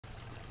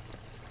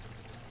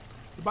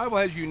The Bible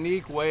has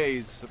unique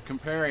ways of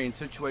comparing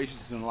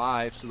situations in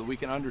life so that we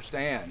can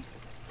understand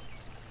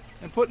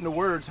and put into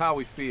words how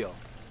we feel.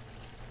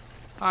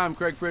 Hi, I'm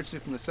Craig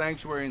Fritchley from the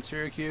Sanctuary in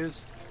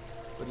Syracuse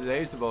for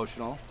today's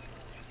devotional.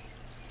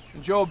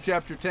 In Job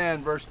chapter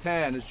 10, verse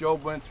 10, as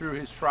Job went through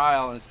his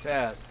trial and his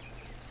test,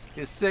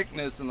 his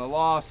sickness and the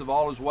loss of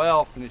all his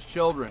wealth and his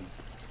children,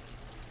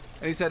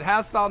 and he said,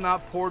 "Hast thou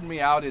not poured me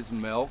out as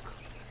milk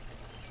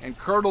and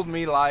curdled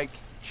me like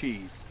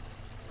cheese?"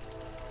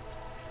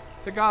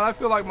 He said, "God, I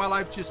feel like my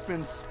life's just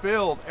been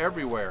spilled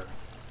everywhere.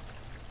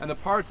 And the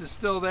part that's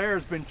still there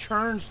has been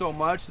churned so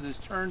much that it's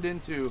turned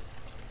into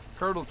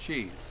curdled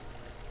cheese."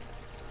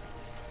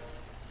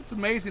 It's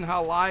amazing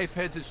how life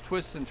has its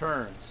twists and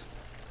turns.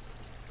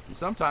 And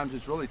sometimes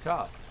it's really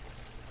tough.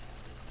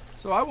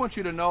 So I want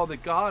you to know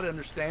that God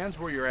understands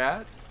where you're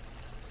at.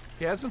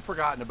 He hasn't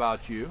forgotten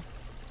about you.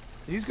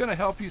 He's going to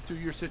help you through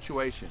your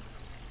situation.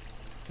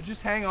 So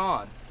just hang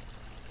on.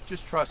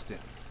 Just trust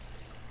Him.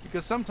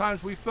 Because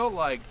sometimes we feel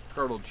like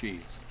curdled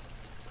cheese.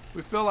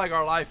 We feel like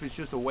our life is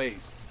just a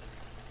waste.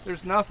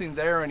 There's nothing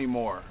there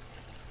anymore.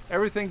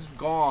 Everything's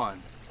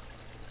gone.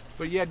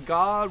 But yet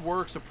God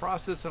works a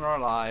process in our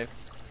life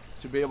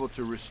to be able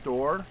to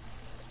restore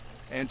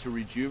and to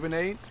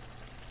rejuvenate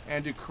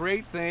and to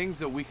create things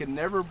that we can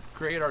never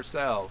create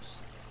ourselves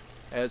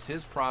as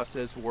His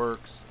process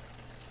works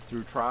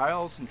through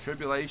trials and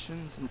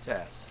tribulations and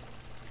tests.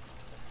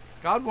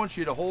 God wants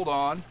you to hold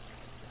on.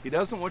 He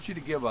doesn't want you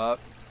to give up,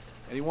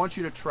 and He wants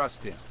you to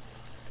trust Him.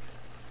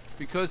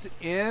 Because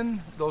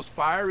in those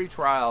fiery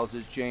trials,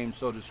 as James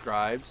so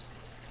describes,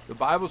 the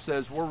Bible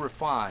says we're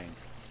refined.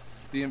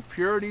 The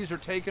impurities are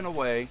taken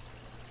away,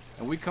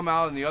 and we come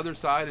out on the other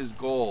side as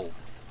gold,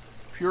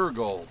 pure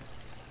gold.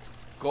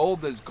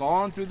 Gold that's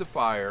gone through the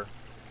fire,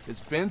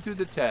 it's been through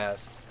the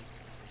test,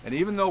 and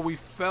even though we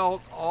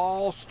felt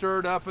all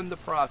stirred up in the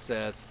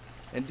process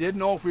and didn't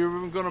know if we were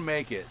even going to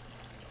make it,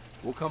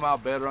 we'll come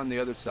out better on the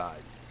other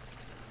side.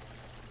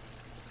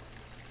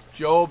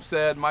 Job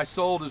said, "My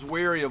soul is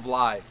weary of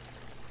life.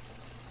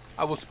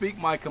 I will speak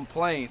my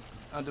complaint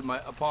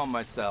upon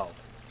myself.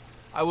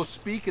 I will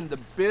speak in the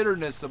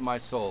bitterness of my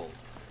soul."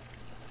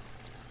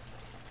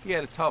 He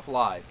had a tough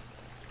life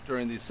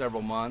during these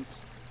several months.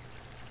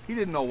 He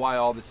didn't know why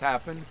all this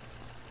happened.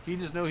 He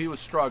just knew he was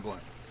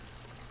struggling.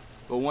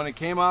 But when it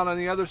came out on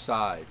the other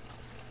side,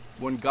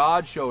 when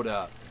God showed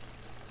up,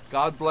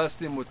 God blessed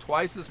him with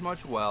twice as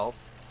much wealth.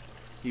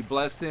 He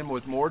blessed him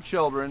with more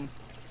children,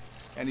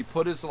 and he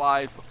put his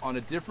life on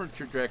a different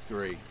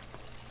trajectory.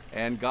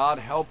 And God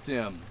helped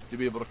him to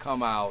be able to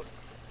come out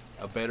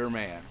a better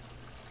man.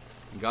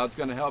 And God's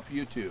going to help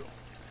you too.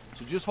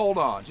 So just hold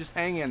on. Just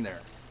hang in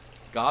there.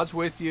 God's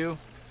with you.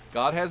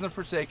 God hasn't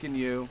forsaken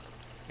you.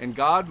 And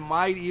God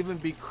might even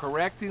be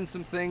correcting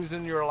some things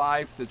in your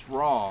life that's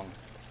wrong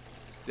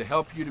to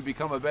help you to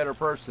become a better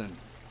person.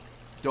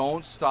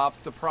 Don't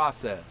stop the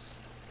process.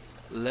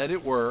 Let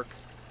it work.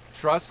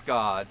 Trust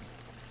God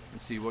and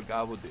see what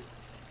God will do.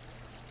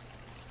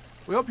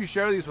 We hope you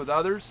share these with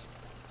others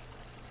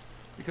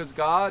because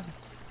God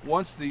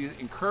wants the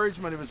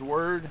encouragement of His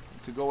Word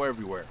to go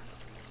everywhere.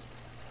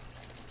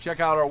 Check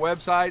out our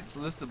website. It's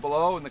listed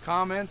below in the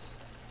comments.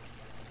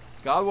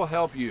 God will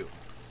help you.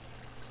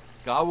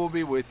 God will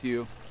be with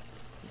you.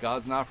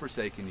 God's not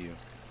forsaken you.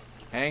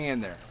 Hang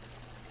in there.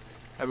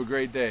 Have a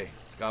great day.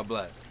 God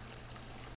bless.